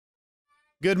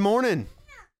Good morning.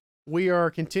 We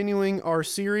are continuing our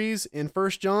series in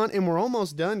First John, and we're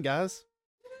almost done, guys.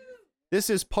 This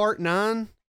is part 9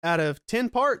 out of 10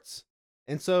 parts.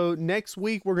 And so next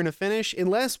week we're going to finish,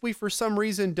 unless we for some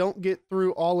reason don't get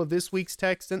through all of this week's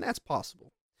text, and that's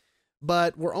possible.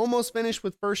 But we're almost finished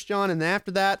with First John, and after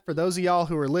that, for those of y'all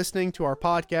who are listening to our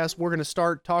podcast, we're going to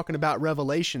start talking about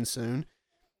Revelation soon.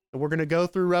 And we're going to go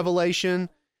through Revelation,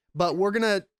 but we're going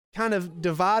to kind of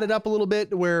divide it up a little bit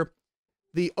to where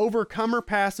the overcomer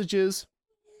passages,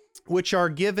 which are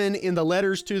given in the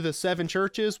letters to the 7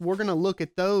 churches, we're going to look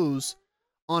at those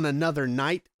on another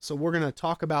night. So we're going to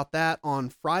talk about that on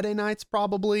Friday nights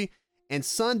probably. And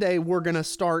Sunday, we're going to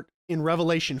start in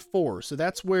Revelation 4. So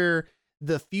that's where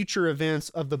the future events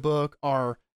of the book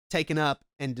are taken up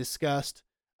and discussed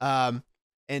and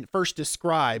first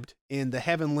described in the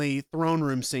heavenly throne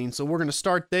room scene. So we're going to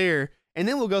start there, and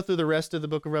then we'll go through the rest of the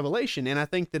book of Revelation. And I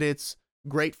think that it's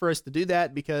great for us to do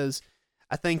that because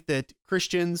I think that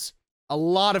Christians, a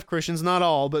lot of Christians, not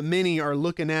all, but many are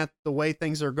looking at the way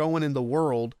things are going in the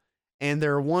world, and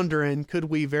they're wondering, could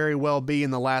we very well be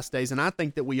in the last days? And I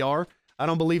think that we are. I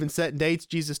don't believe in setting dates.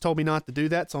 Jesus told me not to do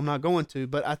that, so I'm not going to,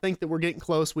 but I think that we're getting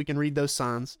close. We can read those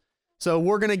signs. So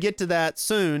we're going to get to that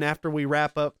soon after we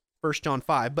wrap up 1 John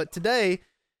 5. But today,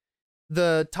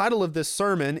 the title of this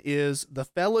sermon is The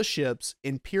Fellowship's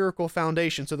Empirical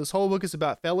Foundation. So this whole book is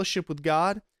about fellowship with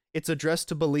God. It's addressed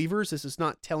to believers. This is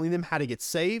not telling them how to get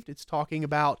saved. It's talking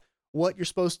about what you're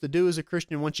supposed to do as a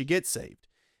Christian once you get saved.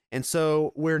 And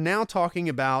so we're now talking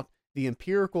about the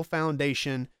empirical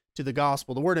foundation to the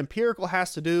gospel. The word empirical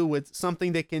has to do with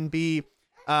something that can be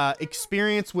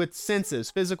experienced with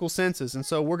senses, physical senses. And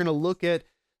so we're going to look at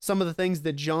some of the things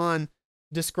that John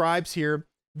describes here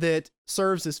that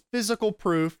serves as physical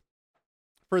proof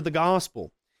for the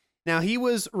gospel. Now, he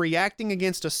was reacting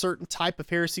against a certain type of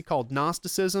heresy called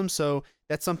Gnosticism, so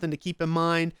that's something to keep in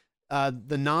mind.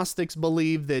 The Gnostics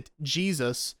believed that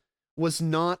Jesus was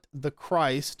not the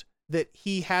Christ, that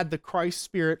he had the Christ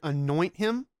Spirit anoint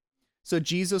him. So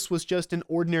Jesus was just an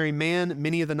ordinary man.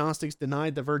 Many of the Gnostics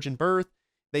denied the virgin birth.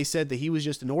 They said that he was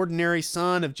just an ordinary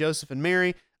son of Joseph and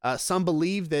Mary. Some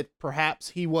believed that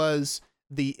perhaps he was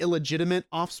the illegitimate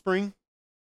offspring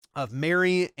of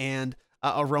Mary and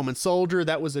a Roman soldier.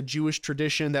 That was a Jewish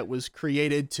tradition that was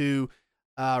created to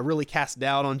really cast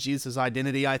doubt on Jesus'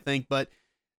 identity, I think. But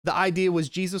the idea was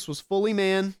Jesus was fully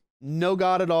man, no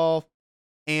God at all,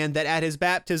 and that at his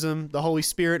baptism, the Holy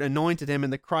Spirit anointed him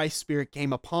and the Christ Spirit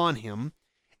came upon him,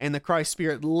 and the Christ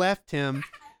Spirit left him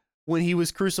when he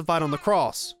was crucified on the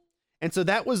cross. And so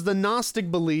that was the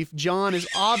Gnostic belief. John is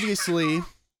obviously...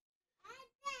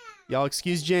 Y'all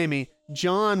excuse Jamie.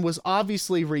 John was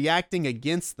obviously reacting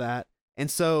against that.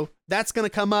 And so that's going to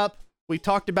come up. We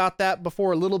talked about that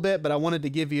before a little bit, but I wanted to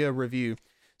give you a review.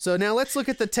 So now let's look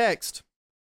at the text.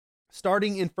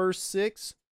 Starting in verse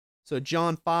 6. So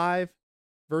John 5,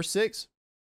 verse 6.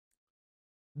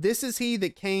 This is he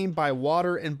that came by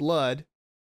water and blood,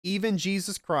 even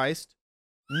Jesus Christ,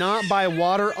 not by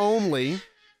water only,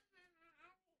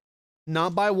 but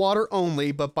by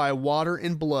water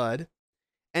and blood.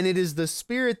 And it is the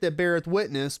Spirit that beareth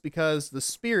witness, because the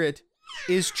Spirit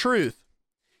is truth.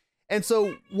 And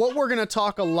so what we're going to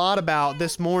talk a lot about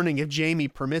this morning, if Jamie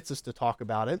permits us to talk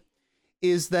about it,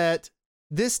 is that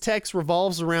this text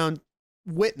revolves around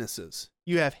witnesses.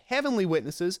 You have heavenly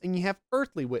witnesses and you have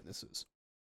earthly witnesses.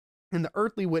 And the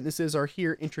earthly witnesses are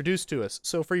here introduced to us.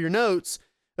 So for your notes,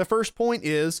 the first point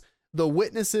is the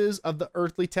witnesses of the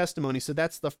earthly testimony. So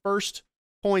that's the first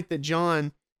point that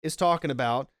John is talking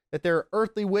about, that there are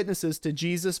earthly witnesses to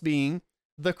Jesus being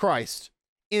the Christ,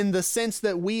 in the sense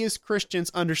that we as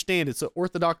Christians understand it. So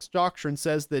Orthodox doctrine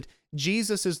says that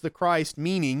Jesus is the Christ,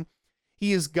 meaning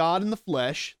he is God in the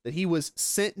flesh, that he was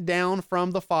sent down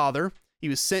from the Father, he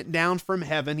was sent down from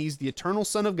heaven, he's the eternal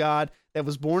Son of God that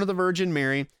was born of the Virgin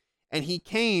Mary, and he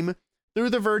came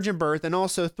through the virgin birth and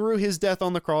also through his death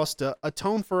on the cross to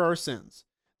atone for our sins.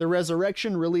 The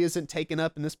resurrection really isn't taken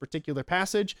up in this particular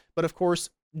passage, but of course,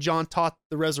 John taught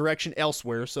the resurrection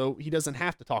elsewhere, so he doesn't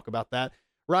have to talk about that.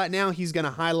 Right now, he's going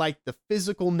to highlight the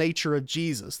physical nature of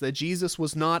Jesus, that Jesus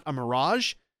was not a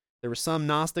mirage. There were some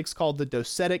Gnostics called the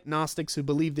docetic Gnostics who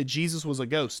believed that Jesus was a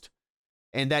ghost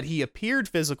and that he appeared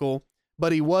physical,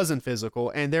 but he wasn't physical.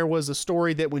 And there was a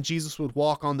story that when Jesus would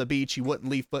walk on the beach, he wouldn't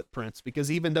leave footprints,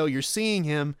 because even though you're seeing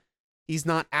him, he's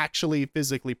not actually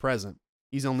physically present.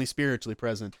 He's only spiritually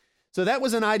present. So that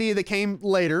was an idea that came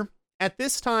later. At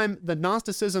this time, the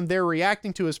Gnosticism they're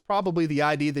reacting to is probably the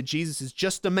idea that Jesus is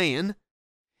just a man.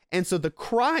 And so the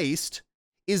Christ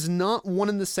is not one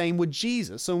and the same with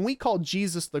Jesus. So when we call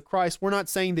Jesus the Christ, we're not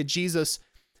saying that Jesus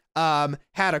had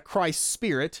a Christ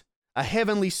spirit, a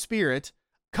heavenly spirit,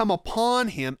 come upon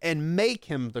him and make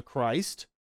him the Christ.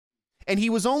 And he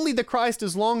was only the Christ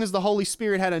as long as the Holy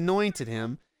Spirit had anointed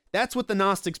him. That's what the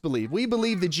Gnostics believe. We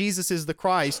believe that Jesus is the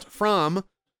Christ from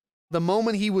the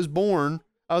moment he was born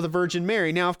of the Virgin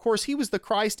Mary. Now, of course, he was the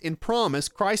Christ in promise.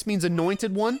 Christ means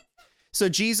anointed one. So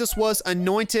Jesus was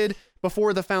anointed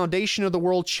before the foundation of the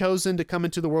world, chosen to come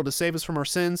into the world to save us from our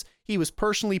sins. He was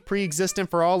personally pre-existent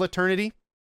for all eternity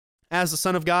as the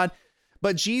Son of God.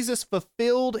 But Jesus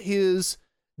fulfilled his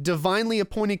divinely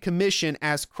appointed commission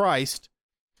as Christ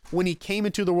when he came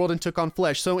into the world and took on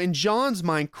flesh. So in John's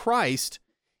mind, Christ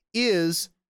is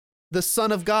the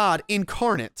Son of God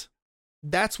incarnate.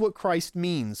 That's what Christ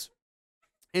means.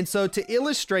 And so to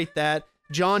illustrate that,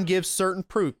 John gives certain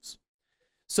proofs.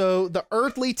 So the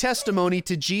earthly testimony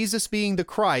to Jesus being the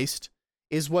Christ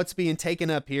is what's being taken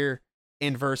up here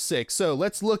in verse 6. So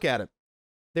let's look at it.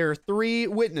 There are three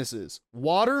witnesses: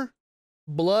 water,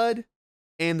 blood,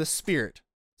 and the Spirit.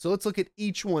 So let's look at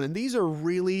each one. And these are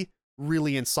really,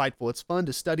 really insightful. It's fun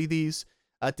to study these,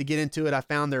 to get into it. I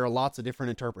found there are lots of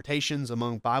different interpretations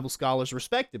among Bible scholars,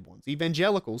 respected ones.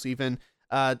 Evangelicals even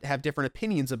have different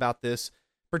opinions about this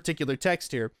particular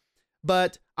text here.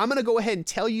 But I'm going to go ahead and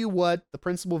tell you what the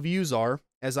principal views are,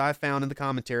 as I found in the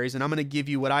commentaries, and I'm going to give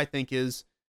you what I think is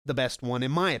the best one,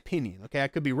 in my opinion. Okay, I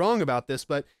could be wrong about this,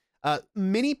 but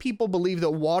many people believe that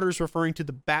water is referring to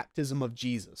the baptism of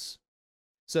Jesus.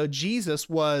 So Jesus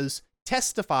was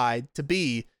testified to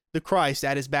be the Christ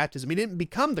at his baptism. He didn't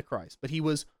become the Christ, but he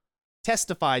was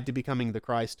testified to becoming the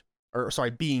Christ,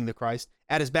 being the Christ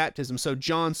at his baptism. So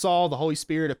John saw the Holy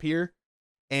Spirit appear,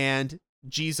 and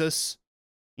Jesus,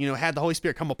 had the Holy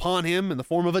Spirit come upon him in the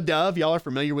form of a dove. Y'all are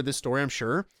familiar with this story, I'm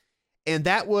sure. And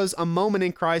that was a moment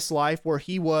in Christ's life where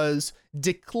he was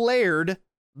declared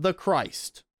the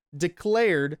Christ,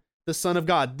 declared the Son of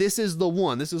God. This is the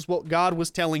one. This is what God was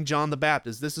telling John the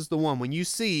Baptist. This is the one. When you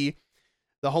see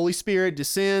the Holy Spirit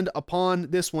descend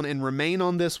upon this one and remain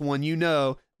on this one,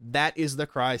 that is the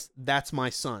Christ. That's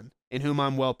my Son, in whom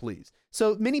I'm well pleased.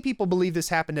 So many people believe this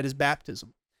happened at his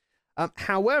baptism.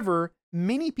 However,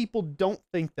 many people don't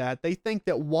think that. They think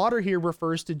that water here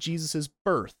refers to Jesus'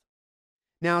 birth.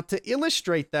 Now, to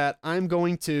illustrate that, I'm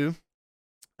going to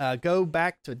go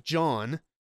back to John,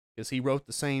 because he wrote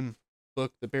the same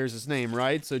book that bears his name,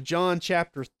 right? So John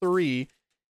chapter 3,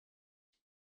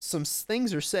 some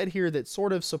things are said here that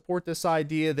sort of support this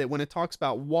idea that when it talks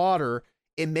about water,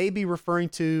 it may be referring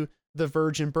to the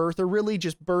virgin birth, or really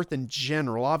just birth in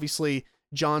general. Obviously,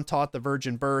 John taught the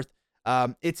virgin birth.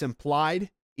 It's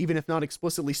implied, even if not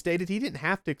explicitly stated. He didn't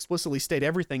have to explicitly state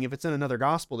everything if it's in another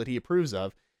gospel that he approves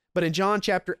of. But in John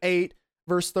chapter 8,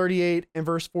 verse 38 and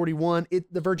verse 41,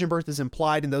 the virgin birth is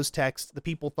implied in those texts. The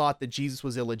people thought that Jesus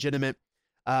was illegitimate.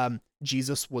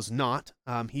 Jesus was not.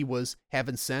 He was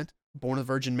heaven sent, born of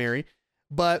the Virgin Mary.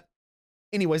 But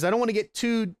anyways, I don't want to get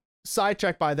too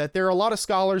sidetracked by that. There are a lot of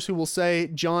scholars who will say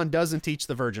John doesn't teach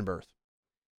the virgin birth.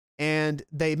 And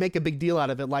they make a big deal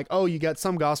out of it, like, oh, you got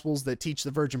some gospels that teach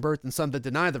the virgin birth and some that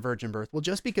deny the virgin birth. Well,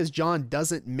 just because John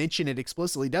doesn't mention it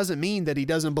explicitly doesn't mean that he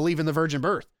doesn't believe in the virgin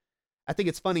birth. I think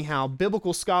it's funny how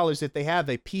biblical scholars, if they have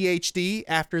a PhD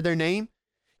after their name,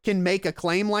 can make a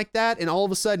claim like that, and all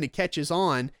of a sudden it catches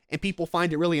on, and people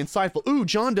find it really insightful. Ooh,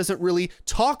 John doesn't really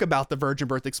talk about the virgin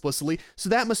birth explicitly, so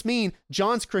that must mean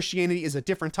John's Christianity is a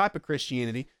different type of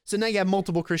Christianity. So now you have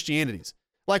multiple Christianities.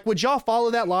 Like, would y'all follow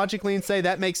that logically and say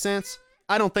that makes sense?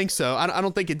 I don't think so. I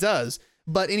don't think it does.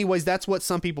 But anyways, that's what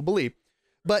some people believe.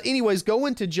 But anyways, go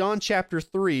into John chapter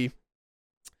 3.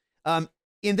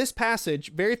 In this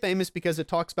passage, very famous because it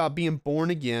talks about being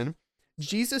born again,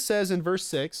 Jesus says in verse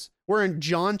 6, we're in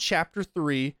John chapter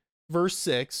 3, verse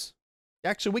 6.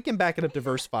 Actually, we can back it up to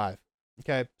verse 5.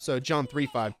 Okay, so John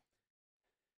 3:5.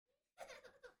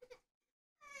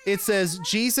 It says,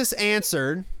 Jesus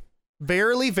answered,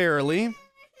 "Verily, verily,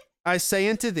 I say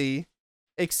unto thee,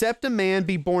 except a man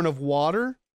be born of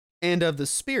water and of the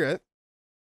Spirit,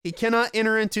 he cannot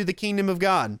enter into the kingdom of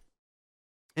God."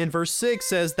 And verse 6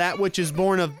 says, "That which is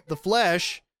born of the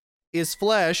flesh is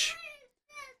flesh,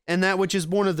 and that which is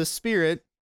born of the Spirit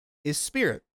is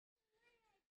spirit."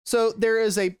 So there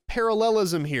is a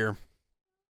parallelism here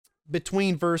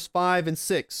between verse 5 and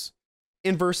 6.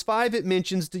 In verse 5, it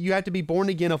mentions that you have to be born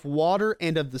again of water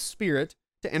and of the Spirit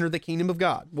to enter the kingdom of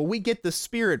God. Well, we get the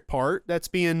Spirit part. That's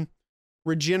being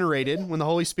regenerated when the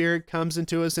Holy Spirit comes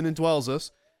into us and indwells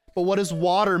us. But what does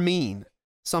water mean?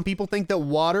 Some people think that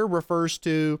water refers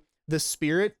to the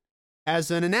Spirit as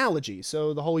an analogy.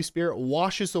 So the Holy Spirit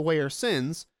washes away our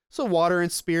sins. So water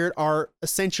and Spirit are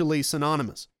essentially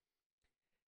synonymous.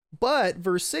 But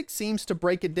verse 6 seems to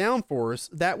break it down for us.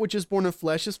 That which is born of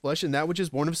flesh is flesh, and that which is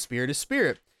born of spirit is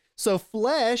spirit. So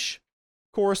flesh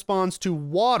corresponds to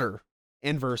water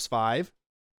in verse 5,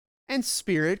 and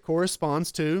spirit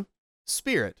corresponds to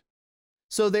spirit.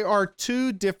 So there are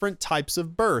two different types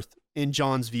of birth in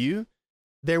John's view.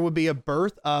 There would be a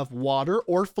birth of water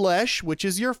or flesh, which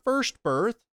is your first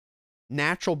birth,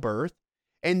 natural birth.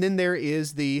 And then there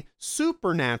is the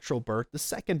supernatural birth, the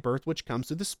second birth, which comes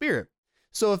through the spirit.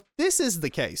 So if this is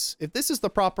the case, if this is the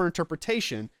proper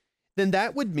interpretation, then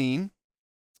that would mean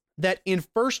that in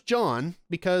 1 John,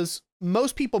 because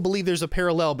most people believe there's a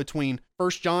parallel between 1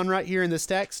 John right here in this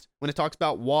text, when it talks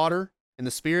about water and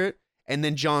the spirit, and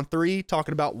then John 3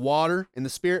 talking about water and the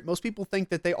spirit. Most people think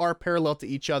that they are parallel to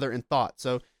each other in thought.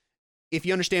 So if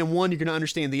you understand one, you're going to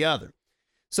understand the other.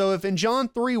 So if in John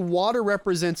 3, water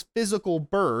represents physical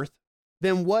birth,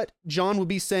 then what John would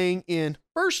be saying in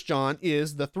 1 John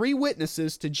is the three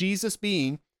witnesses to Jesus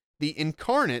being the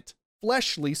incarnate,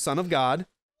 fleshly Son of God,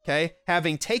 okay,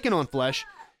 having taken on flesh.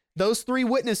 Those three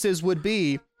witnesses would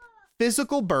be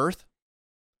physical birth,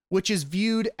 which is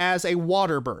viewed as a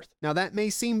water birth. Now, that may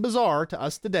seem bizarre to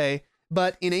us today,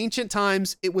 but in ancient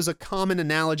times, it was a common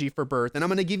analogy for birth. And I'm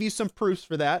going to give you some proofs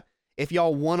for that. If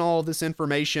y'all want all this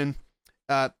information,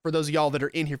 for those of y'all that are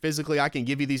in here physically, I can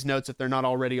give you these notes if they're not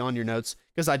already on your notes,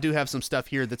 because I do have some stuff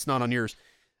here that's not on yours.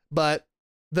 But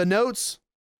the notes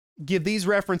give these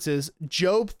references: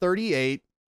 Job 38,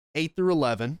 8 through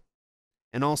 11,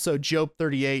 and also Job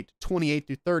 38, 28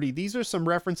 through 30. These are some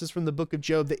references from the book of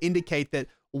Job that indicate that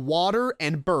water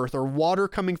and birth, or water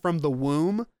coming from the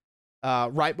womb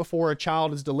right before a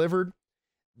child is delivered,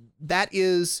 that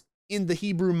is in the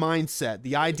Hebrew mindset,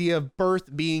 the idea of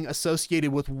birth being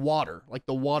associated with water, like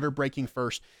the water breaking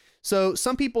first. So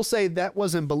some people say that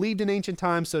wasn't believed in ancient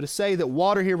times. So to say that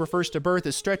water here refers to birth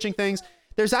is stretching things.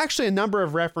 There's actually a number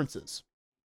of references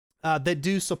that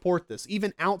do support this,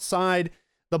 even outside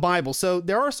the Bible. So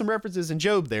there are some references in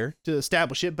Job there to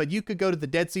establish it, but you could go to the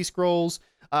Dead Sea Scrolls.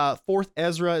 4th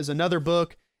Ezra is another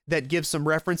book that gives some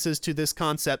references to this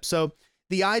concept. So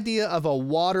the idea of a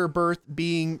water birth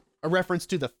being a reference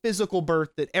to the physical birth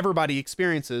that everybody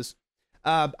experiences,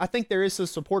 I think there is some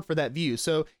support for that view.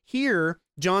 So here,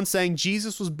 John's saying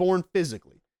Jesus was born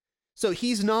physically. So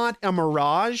he's not a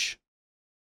mirage.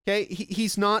 Okay,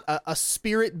 he's not a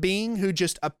spirit being who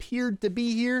just appeared to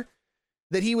be here.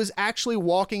 That he was actually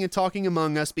walking and talking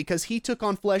among us because he took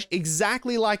on flesh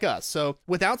exactly like us. So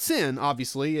without sin,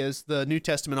 obviously, as the New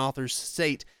Testament authors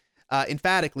state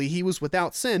emphatically, he was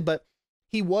without sin, but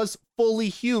he was fully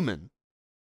human.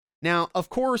 Now, of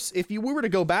course, if we were to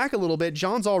go back a little bit,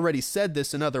 John's already said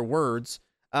this in other words.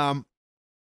 And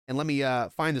let me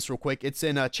find this real quick. It's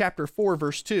in chapter 4,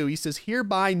 verse 2. He says,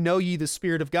 "Hereby know ye the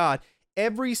Spirit of God.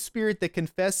 Every spirit that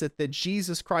confesseth that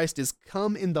Jesus Christ is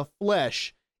come in the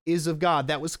flesh is of God."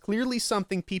 That was clearly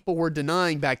something people were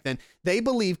denying back then. They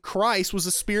believed Christ was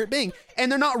a spirit being,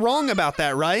 and they're not wrong about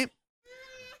that, right?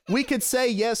 We could say,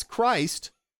 yes,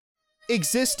 Christ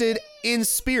existed in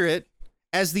spirit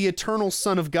as the eternal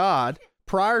Son of God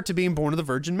prior to being born of the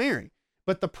Virgin Mary.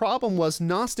 But the problem was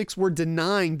Gnostics were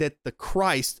denying that the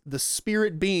Christ, the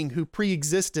spirit being who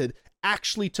pre-existed,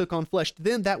 actually took on flesh.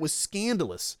 Then that was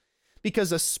scandalous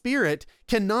because a spirit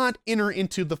cannot enter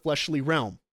into the fleshly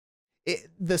realm.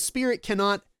 The spirit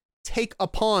cannot take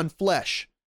upon flesh.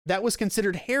 That was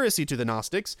considered heresy to the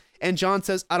Gnostics. And John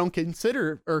says, I don't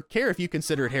consider or care if you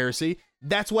consider it heresy.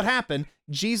 That's what happened.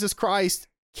 Jesus Christ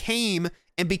came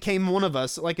and became one of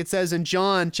us. Like it says in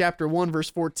John chapter 1, verse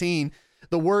 14,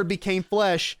 the word became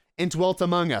flesh and dwelt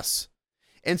among us.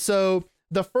 And so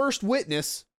the first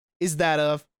witness is that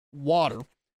of water,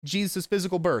 Jesus'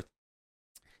 physical birth.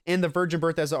 And the virgin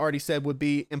birth, as I already said, would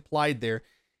be implied there.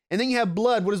 And then you have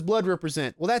blood. What does blood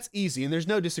represent? Well, that's easy, and there's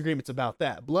no disagreements about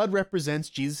that. Blood represents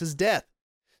Jesus' death.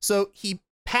 So he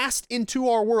passed into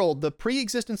our world. The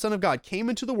pre-existent Son of God came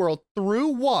into the world through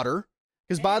water,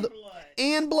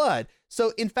 and blood.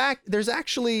 So in fact, there's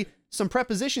actually some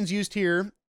prepositions used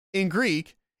here in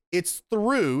Greek. It's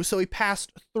through. So he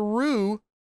passed through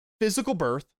physical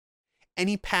birth, and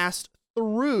he passed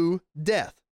through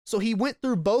death. So he went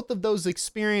through both of those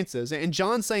experiences. And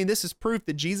John's saying this is proof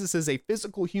that Jesus is a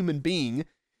physical human being.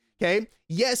 Okay.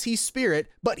 Yes, he's spirit,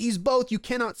 but he's both. You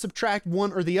cannot subtract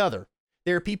one or the other.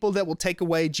 There are people that will take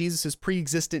away Jesus'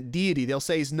 pre-existent deity. They'll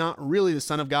say he's not really the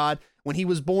Son of God. When he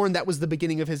was born, that was the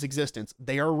beginning of his existence.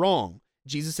 They are wrong.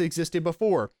 Jesus existed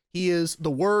before. He is the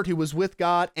Word who was with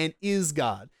God and is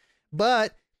God.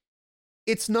 But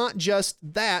it's not just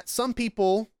that. Some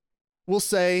people will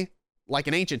say, like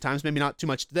in ancient times, maybe not too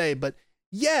much today, but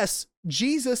yes,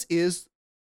 Jesus is,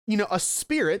 a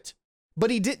spirit, but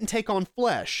he didn't take on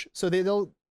flesh. So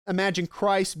they'll imagine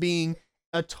Christ being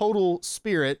a total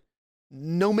spirit,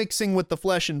 no mixing with the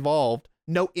flesh involved,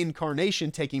 no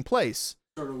incarnation taking place.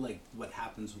 Sort of like what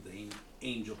happens with the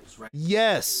angels, right?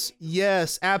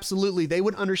 Yes, absolutely. They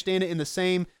would understand it in the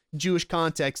same Jewish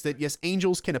context that, yes,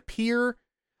 angels can appear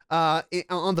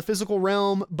on the physical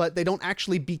realm, but they don't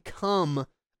actually become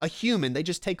a human. They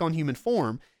just take on human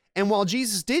form. And while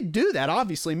Jesus did do that,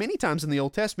 obviously, many times in the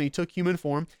Old Testament, he took human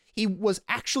form, he was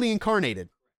actually incarnated,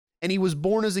 and he was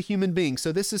born as a human being.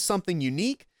 So this is something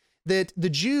unique that the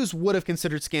Jews would have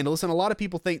considered scandalous. And a lot of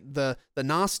people think the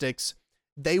Gnostics,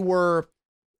 they were,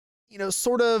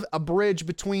 sort of a bridge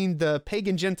between the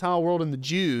pagan Gentile world and the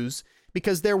Jews,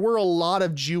 because there were a lot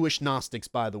of Jewish Gnostics,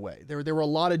 by the way. There were a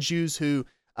lot of Jews who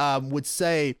would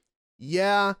say,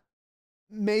 yeah,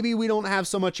 maybe we don't have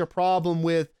so much a problem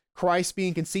with Christ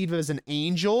being conceived as an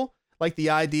angel, like the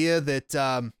idea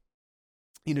that,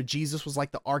 Jesus was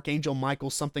like the Archangel Michael,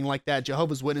 something like that.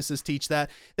 Jehovah's Witnesses teach that.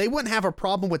 They wouldn't have a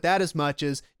problem with that as much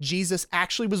as Jesus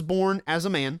actually was born as a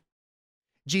man.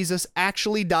 Jesus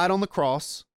actually died on the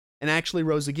cross and actually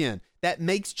rose again. That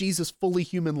makes Jesus fully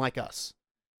human like us.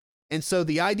 And so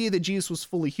the idea that Jesus was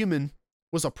fully human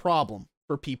was a problem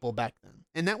for people back then.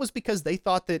 And that was because they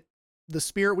thought that the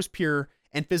spirit was pure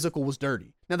and physical was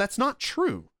dirty. Now, that's not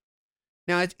true.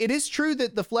 Now, it is true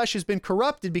that the flesh has been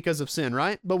corrupted because of sin,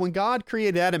 right? But when God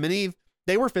created Adam and Eve,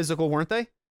 they were physical, weren't they?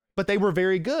 But they were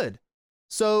very good.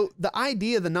 So the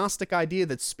Gnostic idea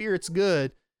that spirit's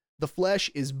good, the flesh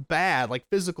is bad, like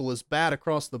physical is bad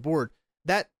across the board,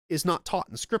 that is not taught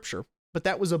in Scripture. But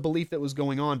that was a belief that was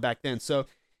going on back then. So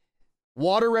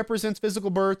water represents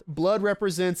physical birth. Blood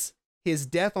represents his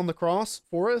death on the cross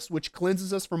for us, which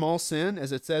cleanses us from all sin,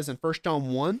 as it says in 1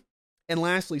 John 1. And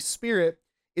lastly, spirit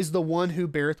is the one who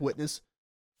beareth witness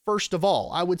first of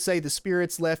all. I would say the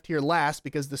spirit's left here last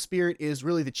because the spirit is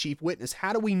really the chief witness.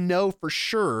 How do we know for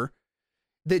sure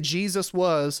that Jesus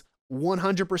was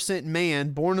 100%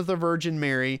 man, born of the Virgin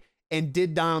Mary, and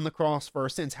did die on the cross for our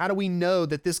sins? How do we know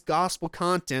that this gospel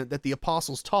content that the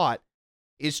apostles taught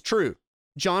is true?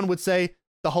 John would say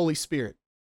the Holy Spirit.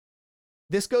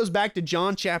 This goes back to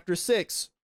John chapter 6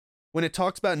 when it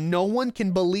talks about no one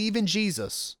can believe in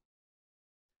Jesus.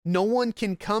 No one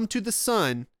can come to the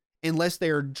Son unless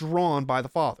they are drawn by the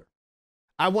Father.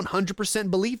 I 100%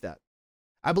 believe that.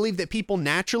 I believe that people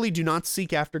naturally do not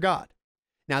seek after God.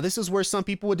 Now, this is where some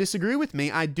people would disagree with me.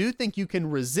 I do think you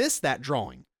can resist that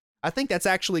drawing. I think that's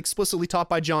actually explicitly taught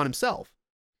by John himself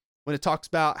when it talks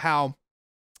about how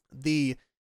the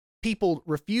people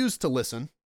refused to listen,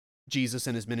 Jesus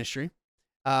and his ministry.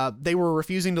 They were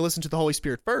refusing to listen to the Holy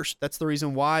Spirit first. That's the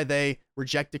reason why they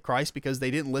rejected Christ, because they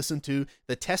didn't listen to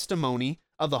the testimony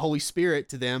of the Holy Spirit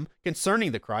to them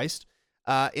concerning the Christ.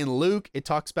 In Luke, it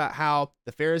talks about how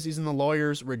the Pharisees and the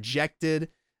lawyers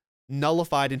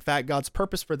nullified, in fact, God's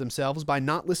purpose for themselves by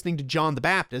not listening to John the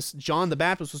Baptist. John the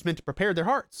Baptist was meant to prepare their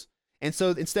hearts. And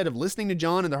so instead of listening to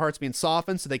John and their hearts being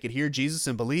softened so they could hear Jesus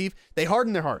and believe, they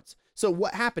hardened their hearts. So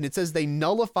what happened? It says they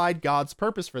nullified God's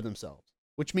purpose for themselves,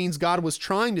 which means God was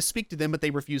trying to speak to them, but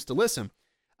they refused to listen.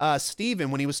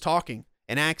 Stephen, when he was talking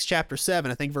in Acts chapter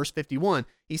 7, I think verse 51,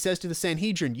 he says to the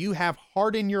Sanhedrin, you have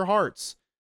hardened your hearts.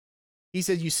 He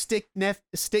says, you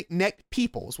stick-necked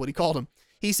people is what he called them.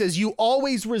 He says, you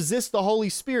always resist the Holy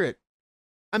Spirit.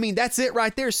 I mean, that's it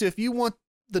right there. So if you want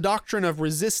the doctrine of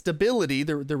resistibility,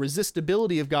 the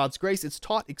resistibility of God's grace, it's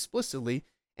taught explicitly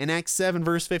in Acts 7,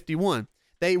 verse 51.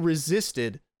 They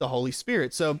resisted the Holy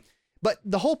Spirit. But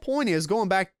the whole point is, going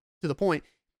back to the point,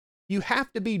 you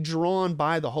have to be drawn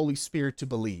by the Holy Spirit to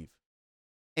believe.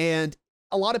 And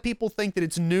a lot of people think that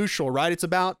it's neutral, right? It's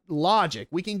about logic.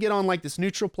 We can get on like this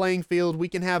neutral playing field. We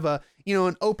can have an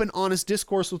open, honest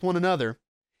discourse with one another.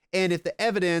 And if the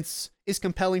evidence is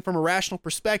compelling from a rational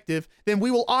perspective, then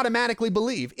we will automatically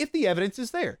believe if the evidence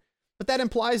is there. But that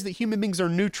implies that human beings are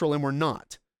neutral, and we're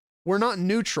not. We're not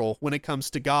neutral when it comes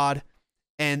to God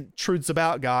and truths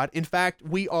about God. In fact,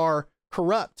 we are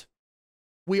corrupt.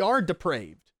 We are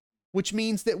depraved, which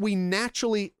means that we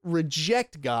naturally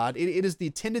reject God. It is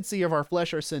the tendency of our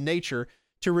flesh, our sin nature,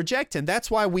 to reject him.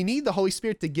 That's why we need the Holy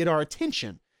Spirit to get our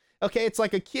attention. Okay, it's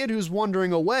like a kid who's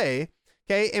wandering away,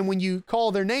 okay, and when you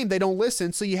call their name, they don't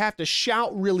listen, so you have to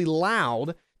shout really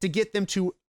loud to get them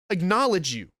to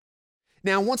acknowledge you.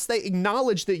 Now, once they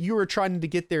acknowledge that you are trying to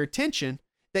get their attention,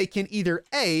 they can either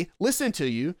A, listen to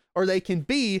you, or they can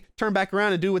B, turn back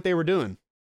around and do what they were doing.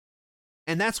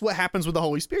 And that's what happens with the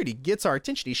Holy Spirit. He gets our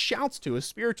attention. He shouts to us,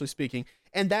 spiritually speaking.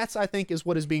 And that's, I think, is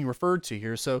what is being referred to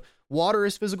here. So water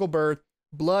is physical birth,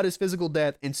 blood is physical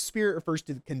death, and spirit refers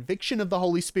to the conviction of the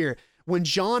Holy Spirit. When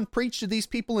John preached to these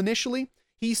people initially,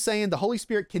 he's saying the Holy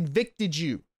Spirit convicted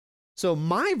you. So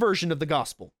my version of the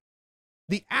gospel,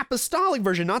 the apostolic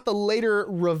version, not the later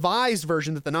revised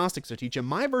version that the Gnostics are teaching,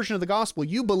 my version of the gospel,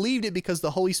 you believed it because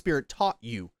the Holy Spirit taught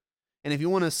you. And if you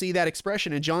want to see that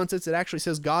expression in John 6, it actually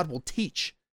says God will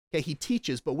teach. Okay, he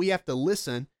teaches, but we have to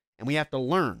listen and we have to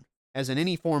learn, as in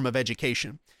any form of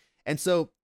education. And so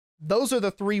those are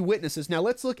the three witnesses. Now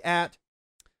let's look at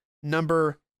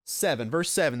number 7, verse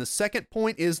 7. The second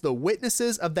point is the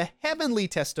witnesses of the heavenly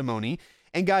testimony.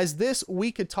 And guys, this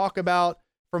we could talk about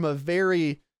from a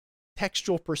very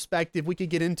textual perspective. We could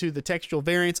get into the textual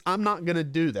variants. I'm not going to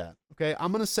do that. Okay,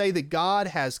 I'm going to say that God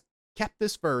has kept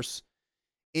this verse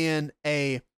in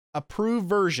a approved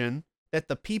version, that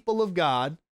the people of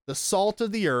God, the salt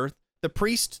of the earth, the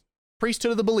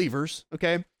priesthood of the believers,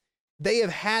 okay, they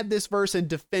have had this verse and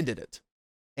defended it.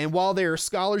 And while there are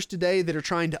scholars today that are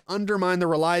trying to undermine the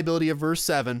reliability of verse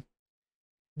 7,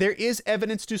 there is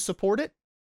evidence to support it.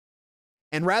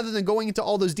 And rather than going into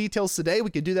all those details today, we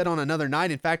could do that on another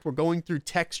night. In fact, we're going through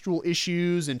textual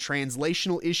issues and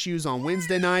translational issues on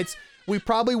Wednesday nights. We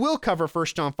probably will cover 1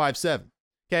 John 5:7,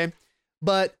 okay?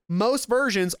 But most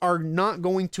versions are not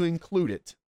going to include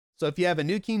it. So if you have a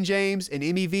New King James, an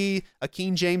MEV, a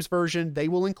King James version, they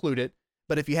will include it.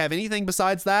 But if you have anything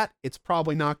besides that, it's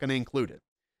probably not going to include it.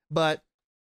 But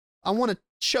I want to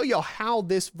show you how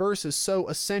this verse is so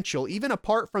essential. Even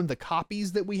apart from the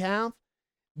copies that we have,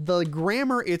 the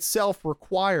grammar itself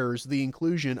requires the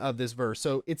inclusion of this verse.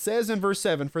 So it says in verse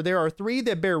 7, "For there are three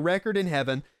that bear record in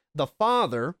heaven, the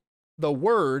Father, the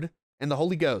Word, and the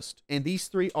Holy Ghost. And these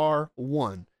three are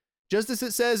one." Just as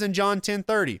it says in John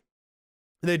 10:30,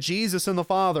 that Jesus and the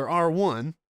Father are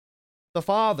one, the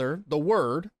Father, the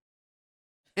Word,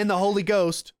 and the Holy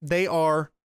Ghost, they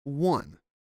are one.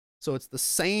 So it's the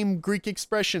same Greek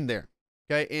expression there.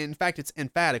 Okay. In fact, it's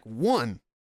emphatic. One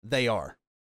they are.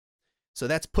 So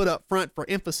that's put up front for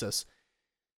emphasis.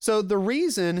 So the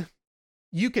reason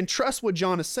you can trust what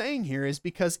John is saying here is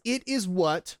because it is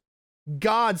what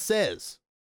God says.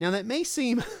 Now that may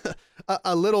seem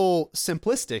a little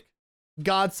simplistic.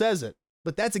 God says it,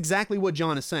 but that's exactly what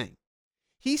John is saying.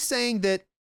 He's saying that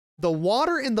the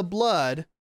water and the blood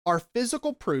are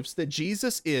physical proofs that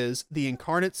Jesus is the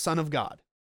incarnate Son of God.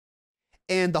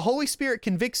 And the Holy Spirit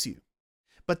convicts you.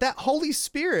 But that Holy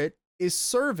Spirit is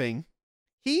serving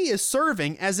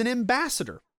as an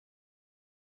ambassador.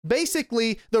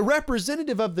 Basically, the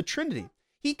representative of the Trinity.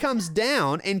 He comes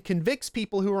down and convicts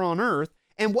people who are on earth.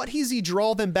 And what does he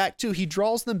draw them back to? He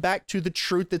draws them back to the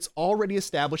truth that's already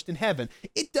established in heaven.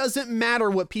 It doesn't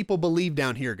matter what people believe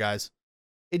down here, guys.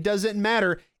 It doesn't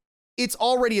matter. It's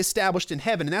already established in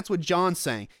heaven. And that's what John's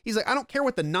saying. He's like, I don't care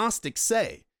what the Gnostics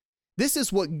say. This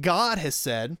is what God has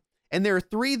said. And there are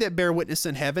three that bear witness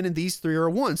in heaven, and these three are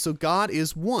one. So God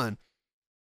is one.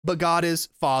 But God is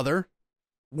Father,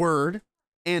 Word,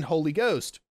 and Holy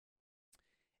Ghost.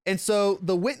 And so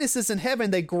the witnesses in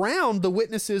heaven, they ground the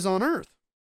witnesses on earth.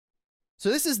 So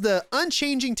this is the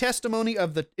unchanging testimony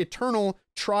of the eternal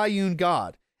triune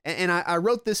God. And I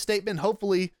wrote this statement.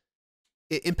 Hopefully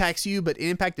it impacts you, but it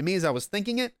impacted me as I was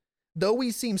thinking it. Though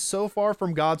we seem so far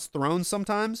from God's throne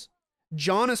sometimes,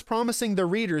 John is promising the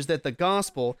readers that the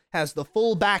gospel has the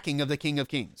full backing of the King of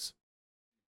Kings.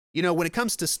 You know, when it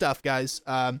comes to stuff, guys,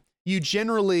 you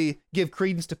generally give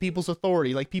credence to people's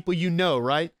authority, like people you know,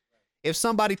 right? If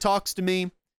somebody talks to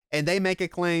me and they make a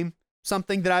claim,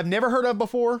 something that I've never heard of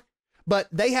before, but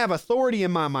they have authority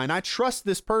in my mind, I trust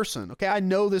this person, okay? I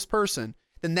know this person,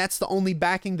 then that's the only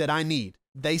backing that I need.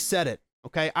 They said it,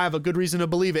 okay? I have a good reason to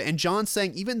believe it. And John's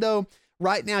saying, even though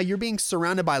right now you're being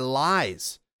surrounded by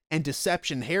lies and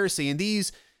deception, heresy, and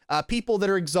these people that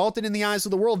are exalted in the eyes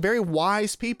of the world, very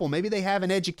wise people. Maybe they have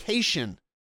an education.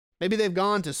 Maybe they've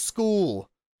gone to school.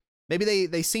 Maybe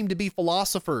they seem to be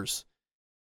philosophers.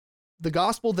 The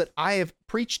gospel that I have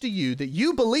preached to you, that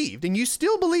you believed, and you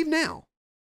still believe now,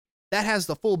 that has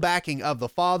the full backing of the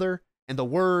Father and the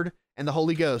Word and the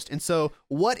Holy Ghost. And so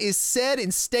what is said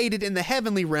and stated in the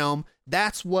heavenly realm,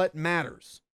 that's what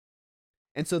matters.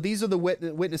 And so these are the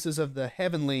witnesses of the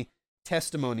heavenly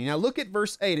testimony. Now look at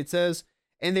verse 8. It says,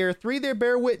 "And there are three that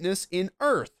bear witness in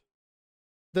earth,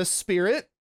 the Spirit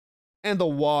and the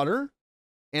water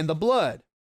and the blood.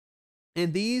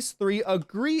 And these three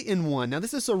agree in one." Now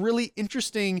this is a really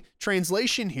interesting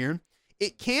translation here.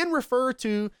 It can refer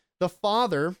to the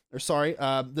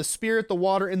the Spirit, the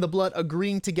water, and the blood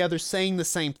agreeing together, saying the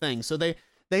same thing. So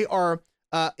they are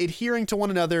adhering to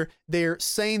one another. They're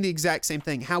saying the exact same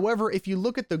thing. However, if you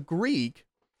look at the Greek,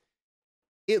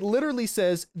 it literally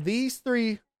says these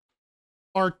three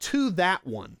are to that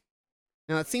one.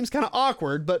 Now it seems kind of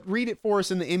awkward, but read it for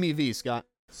us in the MEV, Scott.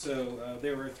 So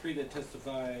there were three that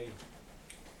testify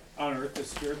on earth: the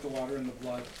spirit, the water, and the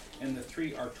blood, and the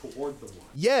three are toward the one.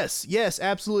 Yes,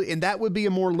 absolutely. And that would be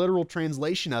a more literal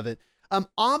translation of it.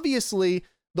 Obviously,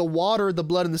 the water, the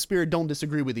blood, and the spirit don't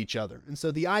disagree with each other. And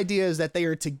so the idea is that they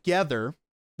are together.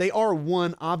 They are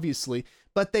one, obviously,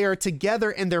 but they are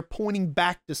together and they're pointing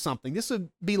back to something. This would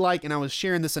be like, and I was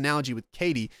sharing this analogy with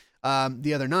Katie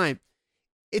the other night.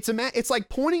 It's like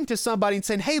pointing to somebody and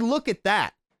saying, hey, look at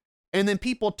that. And then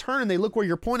people turn and they look where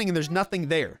you're pointing and there's nothing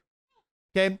there.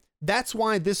 Okay. That's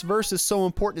why this verse is so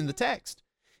important in the text,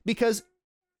 because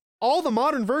all the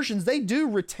modern versions, they do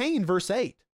retain verse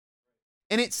 8.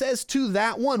 And it says to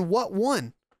that one. What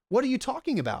one? What are you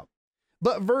talking about?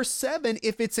 But verse 7,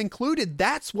 if it's included,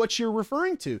 that's what you're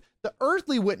referring to. The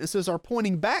earthly witnesses are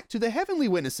pointing back to the heavenly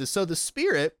witnesses. So the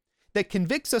spirit that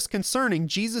convicts us concerning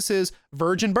Jesus's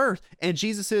virgin birth and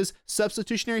Jesus's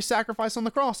substitutionary sacrifice on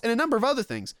the cross and a number of other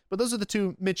things, but those are the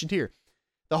two mentioned here.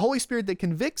 The Holy Spirit that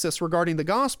convicts us regarding the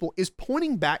gospel is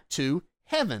pointing back to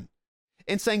heaven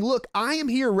and saying, look, I am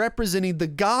here representing the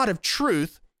God of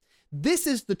truth. This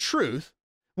is the truth.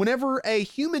 Whenever a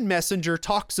human messenger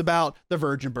talks about the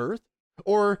virgin birth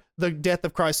or the death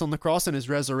of Christ on the cross and his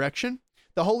resurrection,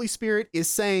 the Holy Spirit is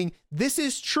saying, this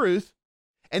is truth.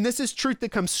 And this is truth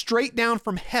that comes straight down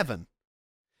from heaven.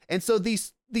 And so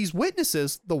these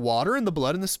witnesses, the water and the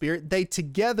blood and the spirit, they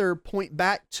together point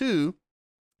back to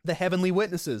the heavenly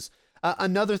witnesses.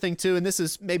 Another thing too, and this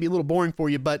is maybe a little boring for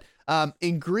you, but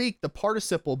in Greek, the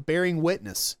participle bearing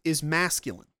witness is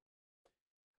masculine.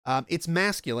 It's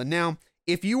masculine. Now,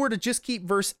 if you were to just keep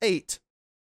verse 8,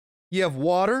 you have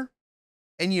water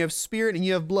and you have spirit and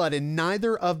you have blood, and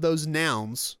neither of those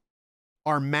nouns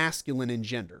are masculine in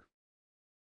gender.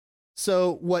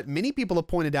 So what many people have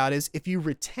pointed out is if you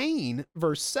retain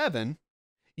verse 7,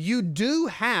 you do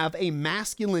have a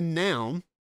masculine noun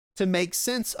to make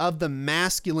sense of the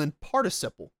masculine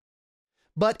participle.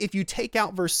 But if you take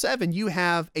out verse 7, you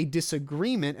have a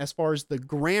disagreement as far as the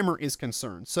grammar is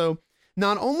concerned. So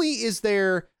not only is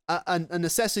there a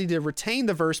necessity to retain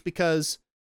the verse because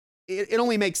it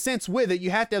only makes sense with it, you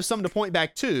have to have something to point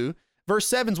back to. Verse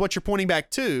 7 is what you're pointing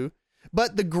back to,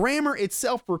 but the grammar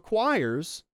itself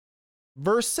requires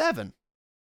verse 7.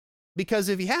 Because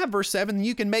if you have verse 7,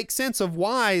 you can make sense of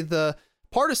why the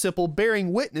participle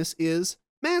bearing witness is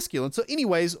masculine. So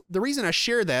anyways, the reason I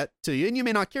share that to you, and you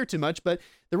may not care too much, but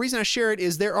the reason I share it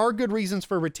is there are good reasons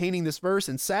for retaining this verse,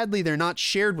 and sadly, they're not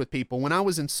shared with people. When I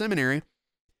was in seminary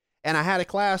and I had a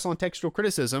class on textual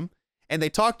criticism and they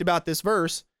talked about this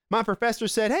verse, my professor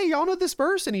said, hey, y'all know this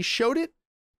verse? And he showed it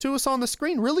to us on the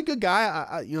screen. Really good guy.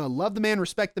 I love the man,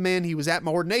 respect the man. He was at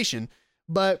my ordination,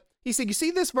 but he said, you see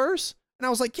this verse? And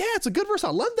I was like, yeah, it's a good verse. I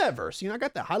love that verse. I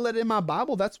got that highlighted in my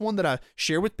Bible. That's one that I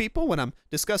share with people when I'm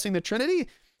discussing the Trinity.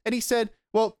 And he said,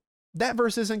 well, that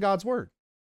verse isn't God's word.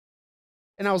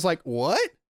 And I was like, what?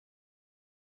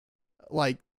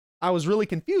 Like, I was really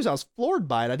confused. I was floored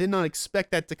by it. I did not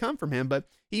expect that to come from him. But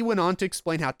he went on to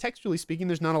explain how, textually speaking,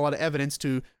 there's not a lot of evidence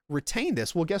to retain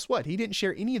this. Well, guess what? He didn't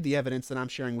share any of the evidence that I'm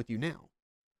sharing with you now.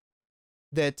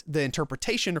 That the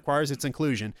interpretation requires its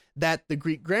inclusion, that the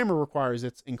Greek grammar requires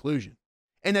its inclusion,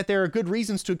 and that there are good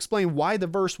reasons to explain why the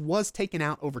verse was taken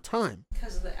out over time.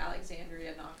 Because of the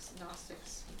Alexandria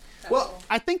Gnostics. Well,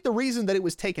 I think the reason that it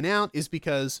was taken out is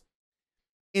because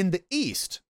in the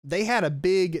East, they had a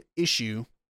big issue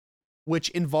which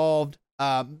involved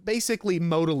basically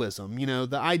modalism.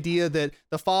 The idea that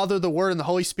the Father, the Word, and the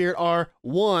Holy Spirit are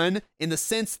one in the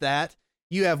sense that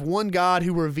you have one God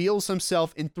who reveals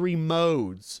himself in three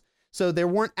modes. So there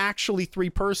weren't actually three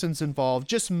persons involved,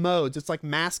 just modes. It's like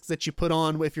masks that you put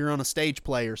on if you're on a stage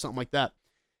play or something like that.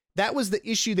 That was the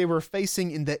issue they were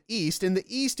facing in the East. And the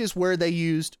East is where they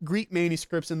used Greek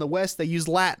manuscripts. In the West, they used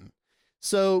Latin.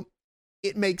 So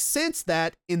it makes sense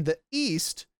that in the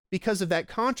East, because of that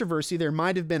controversy, there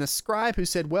might have been a scribe who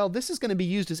said, well, this is going to be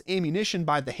used as ammunition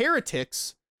by the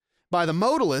heretics, by the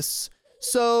modalists.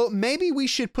 So maybe we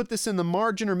should put this in the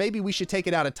margin, or maybe we should take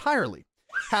it out entirely.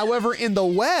 However, in the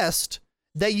West,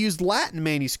 they used Latin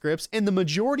manuscripts, and the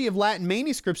majority of Latin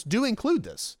manuscripts do include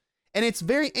this. And it's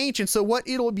very ancient. So what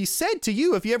it'll be said to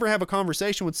you if you ever have a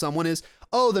conversation with someone is,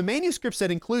 oh, the manuscripts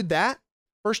that include that,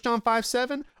 1 John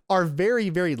 5:7, are very,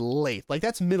 very late. Like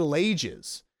that's Middle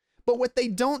Ages. But what they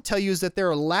don't tell you is that there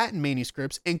are Latin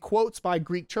manuscripts and quotes by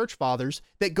Greek church fathers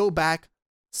that go back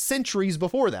centuries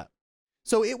before that.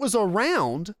 So it was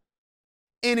around,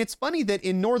 and it's funny that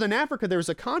in Northern Africa, there was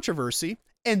a controversy,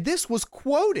 and this was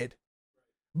quoted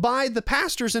by the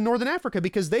pastors in Northern Africa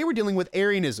because they were dealing with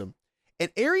Arianism.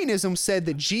 And Arianism said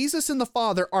that Jesus and the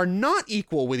Father are not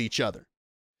equal with each other.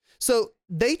 So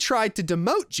they tried to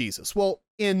demote Jesus. Well,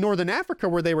 in Northern Africa,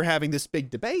 where they were having this big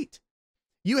debate,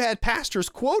 you had pastors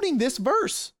quoting this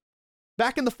verse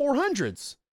back in the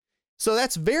 400s. So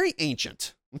that's very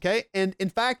ancient, okay? And in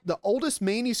fact, the oldest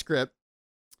manuscript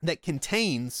that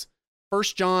contains 1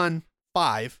 John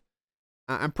 5,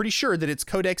 I'm pretty sure that it's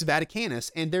Codex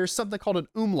Vaticanus, and there's something called an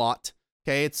umlaut,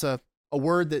 okay? It's a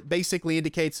word that basically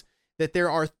indicates that there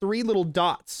are 3 little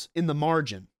dots in the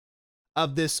margin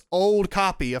of this old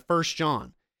copy of 1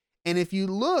 John. And if you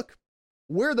look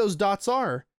where those dots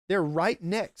are, they're right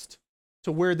next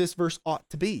to where this verse ought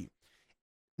to be.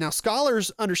 Now,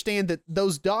 scholars understand that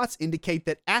those dots indicate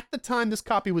that at the time this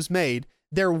copy was made,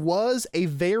 there was a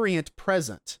variant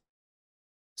present.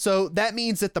 So that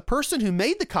means that the person who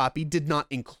made the copy did not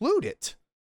include it,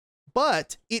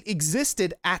 but it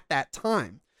existed at that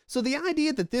time. So the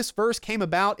idea that this verse came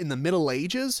about in the Middle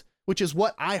Ages, which is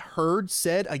what I heard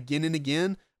said again and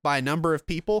again by a number of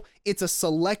people, it's a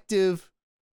selective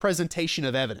presentation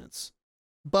of evidence.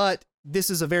 But this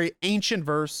is a very ancient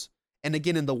verse. And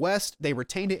again, in the West, they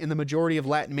retained it in the majority of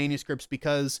Latin manuscripts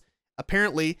because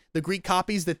apparently the Greek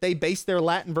copies that they based their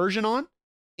Latin version on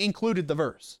included the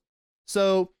verse.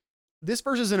 So this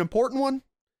verse is an important one.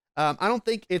 I don't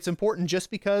think it's important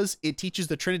just because it teaches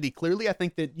the Trinity clearly. I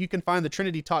think that you can find the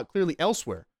Trinity taught clearly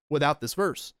elsewhere without this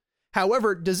verse.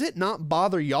 However, does it not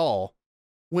bother y'all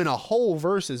when a whole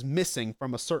verse is missing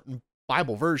from a certain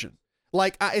Bible version?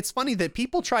 Like, it's funny that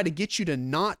people try to get you to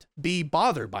not be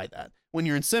bothered by that when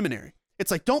you're in seminary. It's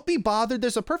like, don't be bothered.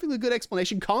 There's a perfectly good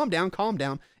explanation. Calm down, calm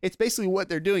down. It's basically what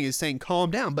they're doing is saying,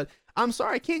 calm down. But I'm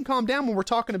sorry, I can't calm down when we're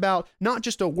talking about not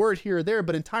just a word here or there,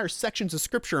 but entire sections of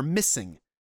scripture are missing.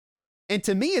 And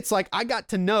to me, it's like, I got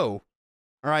to know,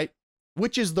 all right,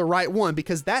 which is the right one,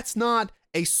 because that's not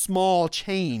a small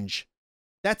change.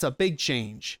 That's a big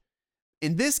change.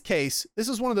 In this case, this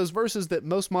is one of those verses that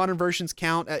most modern versions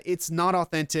count. It's not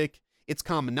authentic. It's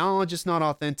common knowledge. It's not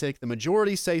authentic. The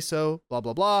majority say so, blah,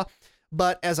 blah, blah.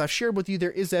 But as I've shared with you,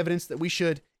 there is evidence that we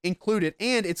should include it.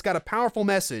 And it's got a powerful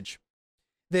message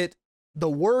that the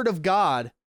word of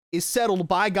God is settled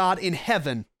by God in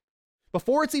heaven.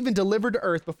 Before it's even delivered to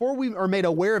earth, before we are made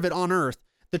aware of it on earth,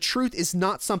 the truth is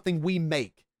not something we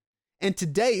make. And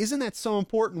today, isn't that so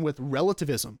important with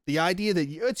relativism? The idea that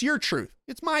it's your truth.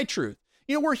 It's my truth.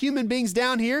 You know, we're human beings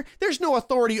down here. There's no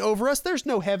authority over us. There's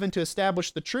no heaven to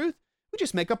establish the truth. We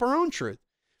just make up our own truth.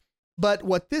 But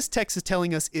what this text is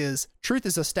telling us is truth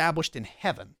is established in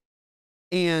heaven.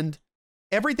 And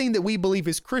everything that we believe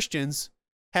as Christians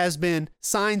has been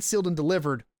signed, sealed, and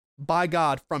delivered by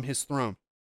God from his throne.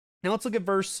 Now let's look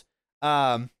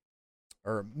at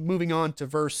moving on to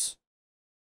verse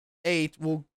 8.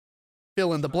 We'll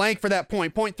fill in the blank for that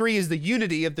point. Point 3 is the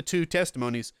unity of the 2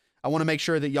 testimonies. I want to make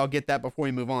sure that y'all get that before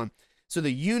we move on. So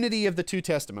the unity of the 2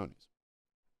 testimonies.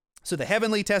 So the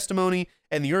heavenly testimony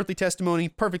and the earthly testimony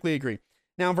perfectly agree.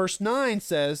 Now verse 9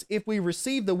 says, if we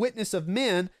receive the witness of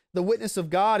men, the witness of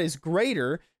God is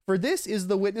greater, for this is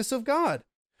the witness of God,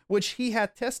 which he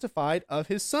hath testified of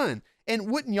his Son. And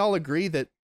wouldn't y'all agree that,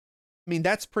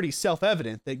 that's pretty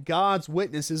self-evident that God's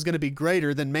witness is going to be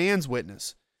greater than man's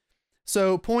witness.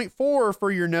 So point 4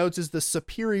 for your notes is the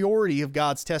superiority of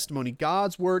God's testimony.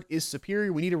 God's word is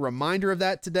superior. We need a reminder of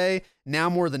that today, now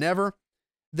more than ever,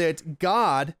 that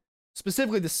God,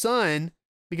 specifically the Son,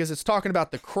 because it's talking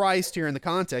about the Christ here in the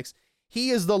context, he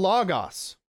is the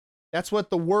Logos. That's what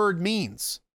the word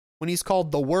means. When he's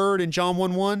called the Word in John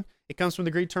 1:1, it comes from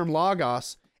the Greek term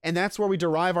logos, and that's where we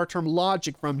derive our term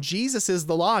logic from. Jesus is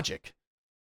the logic.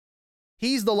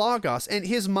 He's the Logos, and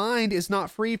his mind is not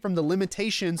free from the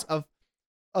limitations of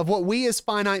what we as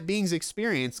finite beings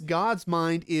experience. God's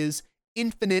mind is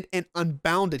infinite and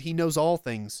unbounded. He knows all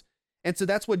things. And so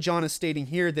that's what John is stating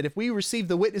here, that if we receive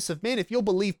the witness of men, if you'll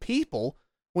believe people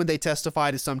when they testify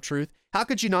to some truth, how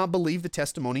could you not believe the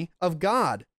testimony of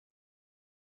God?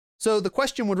 So the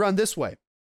question would run this way.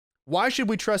 Why should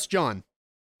we trust John?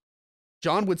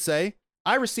 John would say,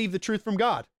 I received the truth from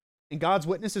God, and God's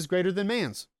witness is greater than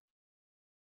man's.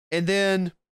 And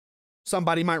then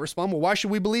somebody might respond, well, why should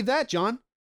we believe that, John?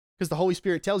 Because the Holy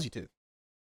Spirit tells you to.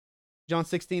 John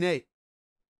 16:8.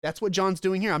 That's what John's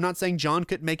doing here. I'm not saying John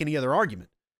couldn't make any other argument.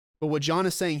 But what John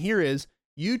is saying here is,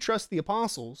 you trust the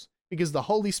apostles because the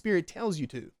Holy Spirit tells you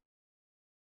to.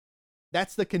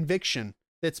 That's the conviction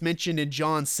that's mentioned in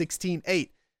John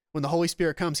 16:8. When the Holy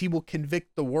Spirit comes, he will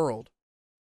convict the world.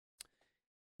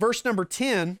 Verse number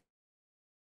 10,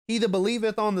 he that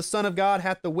believeth on the Son of God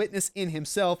hath the witness in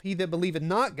himself. He that believeth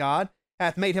not God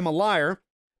hath made him a liar,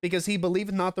 because he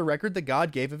believeth not the record that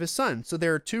God gave of his Son. So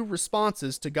there are 2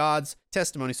 responses to God's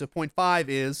testimony. So point 5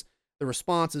 is the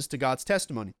responses to God's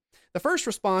testimony. The first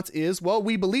response is, well,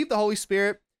 we believe the Holy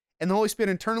Spirit, and the Holy Spirit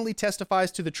internally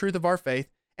testifies to the truth of our faith,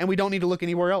 and we don't need to look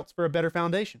anywhere else for a better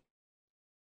foundation.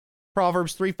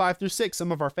 Proverbs 3:5-6,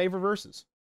 some of our favorite verses.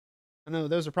 I know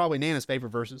those are probably Nana's favorite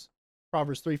verses.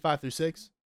 Proverbs 3:5-6.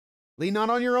 Lean not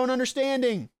on your own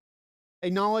understanding.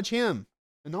 Acknowledge him.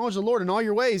 Acknowledge the Lord in all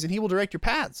your ways, and he will direct your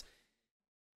paths.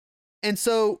 And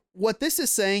so what this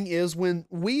is saying is when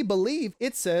we believe,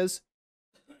 it says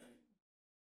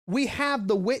we have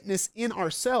the witness in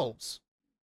ourselves.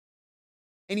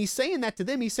 And he's saying that to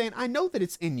them. He's saying, I know that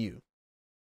it's in you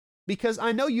because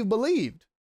I know you've believed.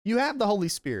 You have the Holy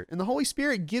Spirit, and the Holy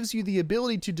Spirit gives you the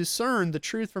ability to discern the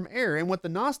truth from error. And what the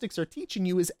Gnostics are teaching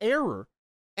you is error,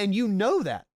 and you know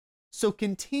that. So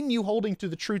continue holding to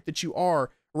the truth that you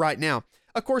are right now.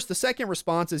 Of course, the second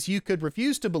response is you could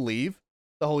refuse to believe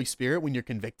the Holy Spirit when you're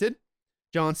convicted.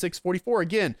 John 6:44,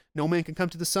 again, no man can come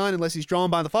to the Son unless he's drawn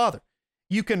by the Father.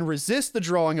 You can resist the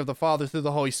drawing of the Father through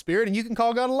the Holy Spirit, and you can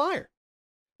call God a liar.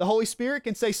 The Holy Spirit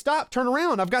can say, stop, turn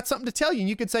around, I've got something to tell you. And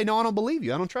you can say, no, I don't believe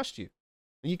you, I don't trust you.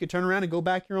 And you can turn around and go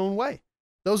back your own way.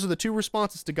 Those are the two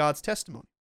responses to God's testimony.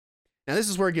 Now, this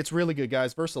is where it gets really good,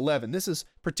 guys. Verse 11. This is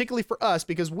particularly for us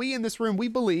because we in this room, we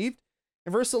believed.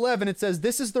 In verse 11, it says,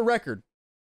 this is the record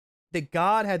that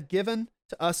God had given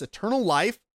to us eternal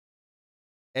life,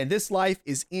 and this life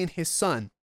is in his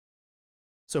Son.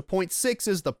 So point 6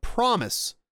 is the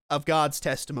promise of God's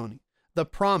testimony. The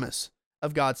promise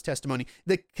of God's testimony.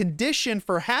 The condition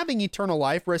for having eternal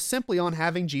life rests simply on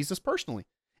having Jesus personally.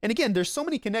 And again, there's so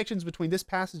many connections between this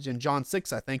passage and John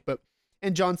 6, I think, but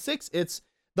in John 6, it's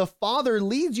the Father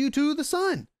leads you to the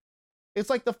Son. It's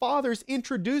like the Father's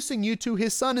introducing you to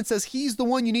his Son and says, he's the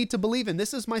one you need to believe in.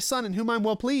 This is my Son in whom I'm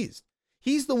well pleased.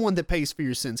 He's the one that pays for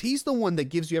your sins. He's the one that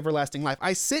gives you everlasting life.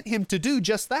 I sent him to do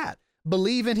just that.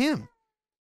 Believe in him.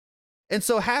 And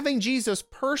so having Jesus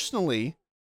personally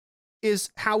is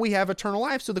how we have eternal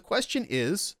life. So the question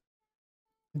is,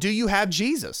 do you have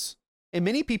Jesus? And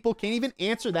many people can't even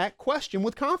answer that question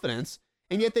with confidence,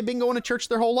 and yet they've been going to church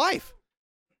their whole life.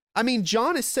 I mean,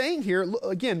 John is saying here,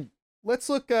 again, let's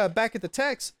look back at the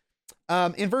text.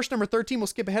 In verse number 13, we'll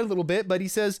skip ahead a little bit, but he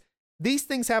says, these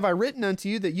things have I written unto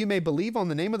you that you may believe on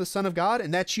the name of the Son of God,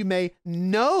 and that you may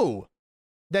know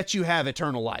that you have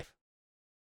eternal life.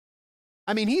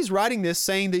 I mean, he's writing this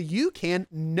saying that you can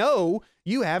know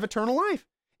you have eternal life.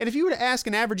 And if you were to ask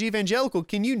an average evangelical,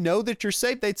 can you know that you're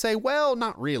saved? They'd say, well,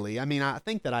 not really. I mean, I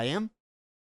think that I am.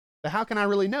 But how can I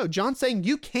really know? John's saying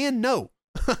you can know.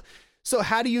 So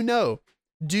how do you know?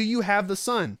 Do you have the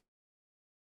Son?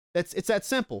 It's that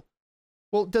simple.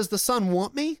 Well, does the Son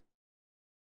want me?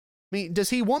 I mean, does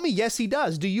he want me? Yes, he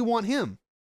does. Do you want him?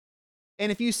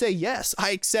 And if you say, yes,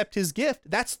 I accept his gift,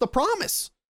 that's the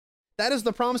promise. That is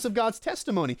the promise of God's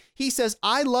testimony. He says,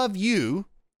 I love you.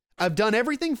 I've done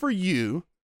everything for you.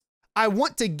 I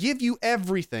want to give you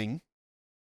everything.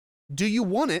 Do you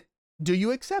want it? Do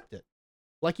you accept it?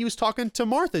 Like he was talking to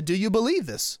Martha. Do you believe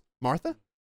this, Martha?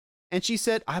 And she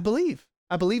said, I believe.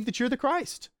 I believe that you're the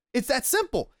Christ. It's that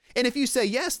simple. And if you say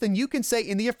yes, then you can say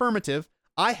in the affirmative,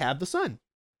 I have the Son.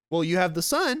 Well, you have the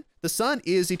Son. The Son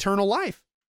is eternal life.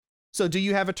 So do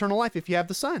you have eternal life if you have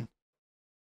the Son?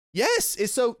 Yes.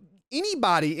 So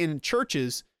anybody in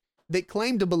churches that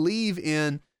claim to believe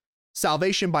in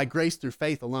salvation by grace through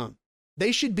faith alone,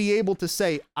 they should be able to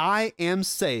say, I am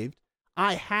saved.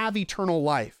 I have eternal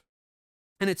life.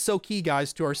 And it's so key,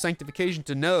 guys, to our sanctification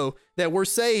to know that we're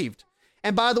saved.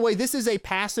 And by the way, this is a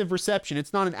passive reception.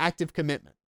 It's not an active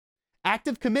commitment.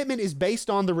 Active commitment is based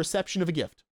on the reception of a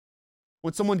gift.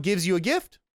 When someone gives you a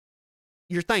gift,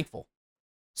 you're thankful.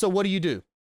 So what do?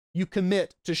 You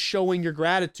commit to showing your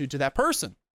gratitude to that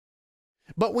person.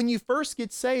 But when you first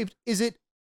get saved, is it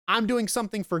I'm doing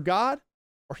something for God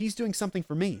or he's doing something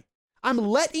for me? I'm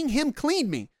letting him clean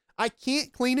me. I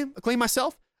can't clean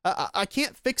myself. I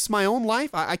can't fix my own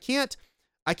life. I can't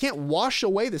wash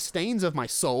away the stains of my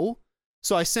soul.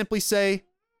 So I simply say,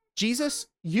 Jesus,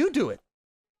 you do it.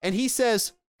 And he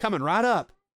says, coming right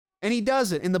up. And he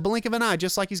does it in the blink of an eye,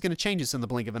 just like he's going to change us in the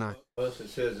blink of an eye. Plus it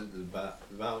says that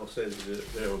the Bible says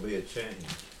that there will be a change.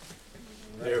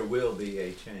 There will be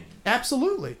a change.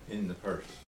 Absolutely. In the person.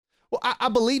 Well, I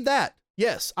believe that.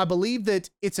 Yes, I believe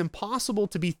that it's impossible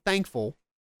to be thankful,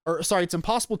 it's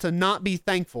impossible to not be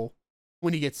thankful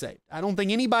when you get saved. I don't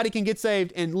think anybody can get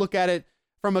saved and look at it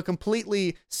from a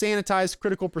completely sanitized,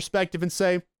 critical perspective and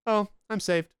say, oh, I'm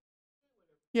saved.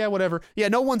 Yeah, whatever. Yeah,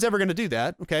 no one's ever going to do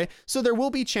that, okay? So there will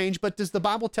be change, but does the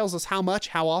Bible tells us how much,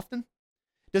 how often?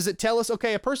 Does it tell us,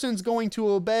 okay, a person's going to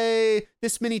obey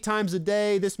this many times a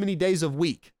day, this many days a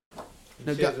week?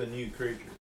 It says a new creature.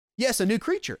 Yes, a new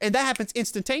creature. And that happens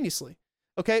instantaneously.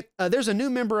 Okay, there's a new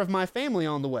member of my family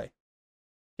on the way.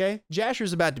 Okay?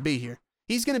 Jasher's about to be here.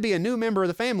 He's going to be a new member of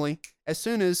the family as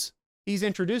soon as he's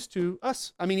introduced to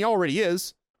us. I mean, he already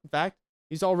is. In fact,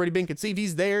 he's already been conceived.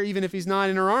 He's there, even if he's not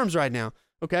in her arms right now.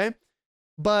 Okay?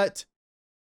 But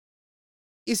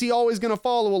is he always going to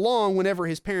follow along whenever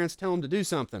his parents tell him to do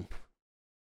something?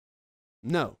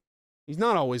 No, he's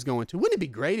not always going to. Wouldn't it be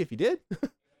great if he did?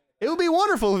 It would be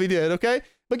wonderful if he did, okay?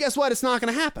 But guess what? It's not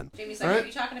going to happen. Jamie's like, are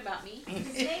you talking about me?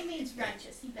 His name means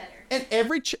righteous. He better. And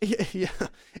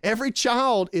every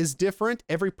child is different.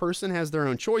 Every person has their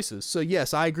own choices. So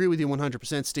yes, I agree with you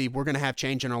 100%, Steve. We're going to have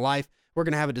change in our life. We're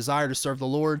going to have a desire to serve the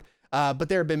Lord. But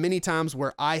there have been many times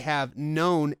where I have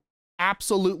known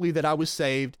absolutely that I was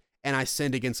saved and I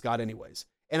sinned against God anyways.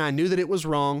 And I knew that it was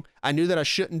wrong. I knew that I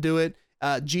shouldn't do it.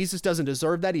 Jesus doesn't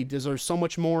deserve that. He deserves so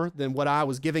much more than what I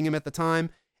was giving him at the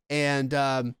time. And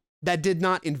that did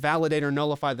not invalidate or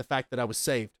nullify the fact that I was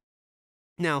saved.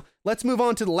 Now, let's move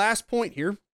on to the last point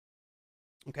here.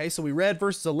 Okay, so we read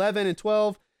verses 11 and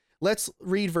 12. Let's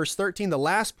read verse 13. The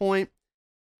last point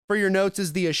for your notes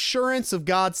is the assurance of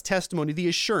God's testimony. The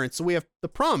assurance. So we have the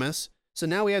promise. So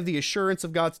now we have the assurance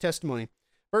of God's testimony.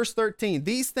 Verse 13,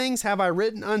 these things have I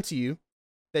written unto you,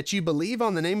 that you believe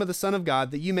on the name of the Son of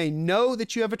God, that you may know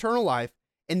that you have eternal life,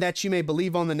 and that you may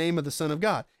believe on the name of the Son of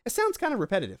God. It sounds kind of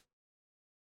repetitive.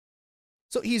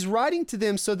 So he's writing to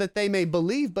them so that they may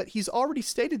believe, but he's already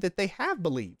stated that they have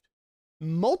believed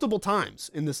multiple times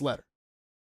in this letter.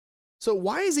 So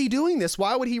why is he doing this?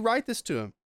 Why would he write this to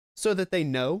them? So that they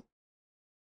know.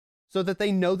 So that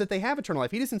they know that they have eternal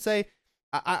life. He doesn't say,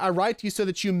 I write to you so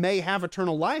that you may have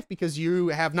eternal life because you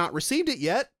have not received it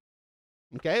yet.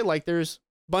 Okay, like there's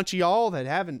a bunch of y'all that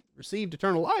haven't received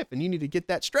eternal life and you need to get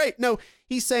that straight. No,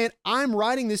 he's saying, I'm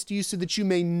writing this to you so that you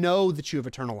may know that you have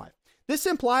eternal life. This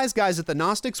implies, guys, that the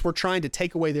Gnostics were trying to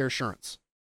take away their assurance.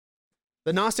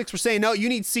 The Gnostics were saying, no, you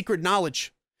need secret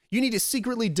knowledge. You need to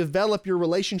secretly develop your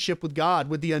relationship with God,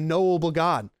 with the unknowable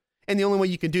God. And the only way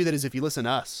you can do that is if you listen to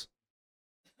us.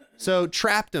 So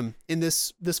trapped them in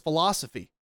this philosophy.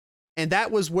 And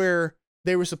that was where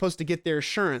they were supposed to get their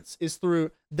assurance, is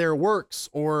through their works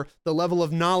or the level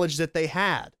of knowledge that they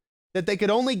had, that they could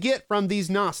only get from these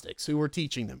Gnostics who were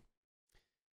teaching them.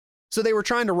 So they were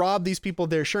trying to rob these people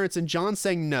of their assurance, and John's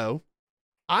saying, no,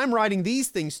 I'm writing these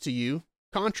things to you,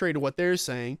 contrary to what they're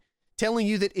saying, telling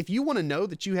you that if you want to know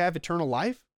that you have eternal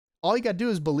life, all you got to do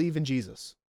is believe in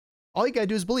Jesus. All you got to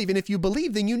do is believe. And if you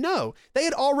believe, then you know. They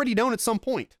had already known at some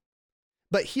point.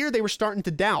 But here they were starting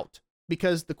to doubt,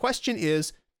 because the question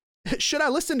is, should I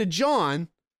listen to John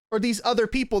or these other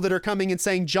people that are coming and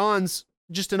saying John's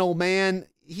just an old man?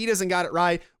 He doesn't got it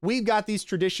right. We've got these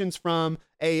traditions from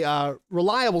a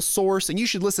reliable source, and you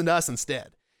should listen to us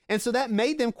instead. And so that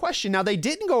made them question. Now, they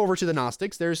didn't go over to the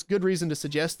Gnostics. There's good reason to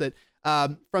suggest that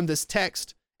from this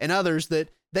text and others that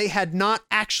they had not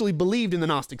actually believed in the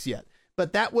Gnostics yet.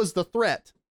 But that was the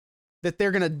threat, that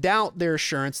they're going to doubt their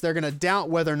assurance. They're going to doubt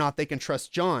whether or not they can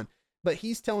trust John. But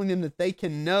he's telling them that they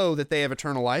can know that they have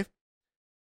eternal life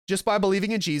just by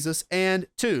believing in Jesus. And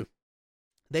 2,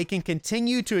 they can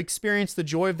continue to experience the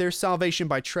joy of their salvation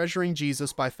by treasuring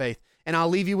Jesus by faith. And I'll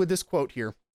leave you with this quote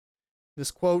here.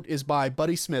 This quote is by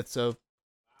Buddy Smith, so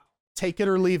take it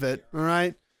or leave it, all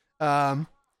right?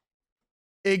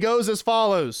 It goes as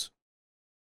follows.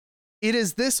 It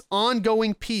is this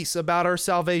ongoing peace about our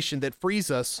salvation that frees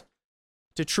us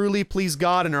to truly please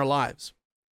God in our lives.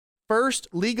 First,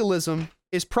 legalism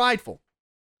is prideful,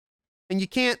 and you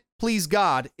can't please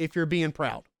God if you're being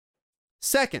proud.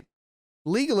 Second,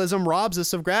 legalism robs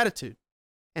us of gratitude.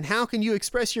 And how can you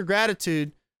express your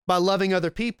gratitude by loving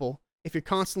other people if you're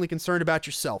constantly concerned about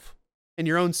yourself and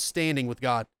your own standing with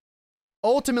God?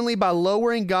 Ultimately, by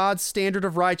lowering God's standard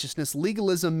of righteousness,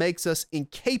 legalism makes us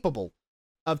incapable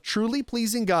of truly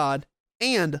pleasing God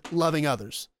and loving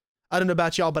others. I don't know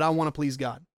about y'all, but I want to please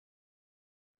God.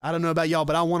 I don't know about y'all,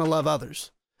 but I want to love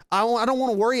others. I don't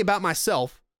want to worry about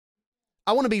myself.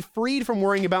 I want to be freed from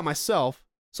worrying about myself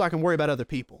so I can worry about other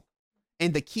people.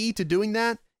 And the key to doing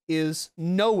that is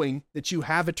knowing that you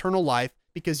have eternal life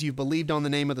because you've believed on the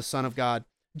name of the Son of God,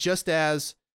 just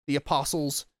as the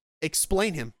apostles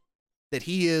explain him, that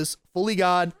he is fully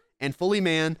God and fully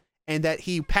man, and that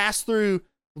he passed through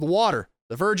the water,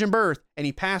 the virgin birth, and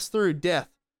he passed through death,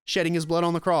 shedding his blood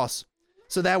on the cross,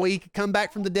 so that way he could come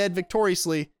back from the dead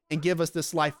victoriously and give us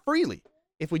this life freely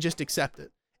if we just accept it.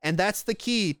 And that's the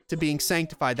key to being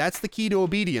sanctified. That's the key to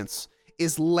obedience,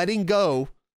 is letting go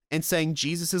and saying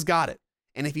Jesus has got it.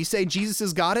 And if you say Jesus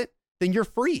has got it, then you're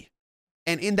free.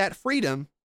 And in that freedom,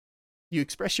 you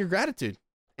express your gratitude.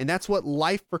 And that's what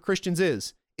life for Christians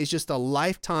is just a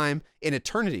lifetime in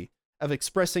eternity of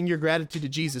expressing your gratitude to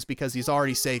Jesus because he's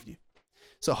already saved you.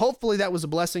 So hopefully that was a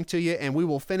blessing to you, and we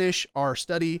will finish our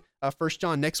study of 1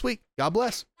 John next week. God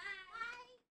bless. Bye.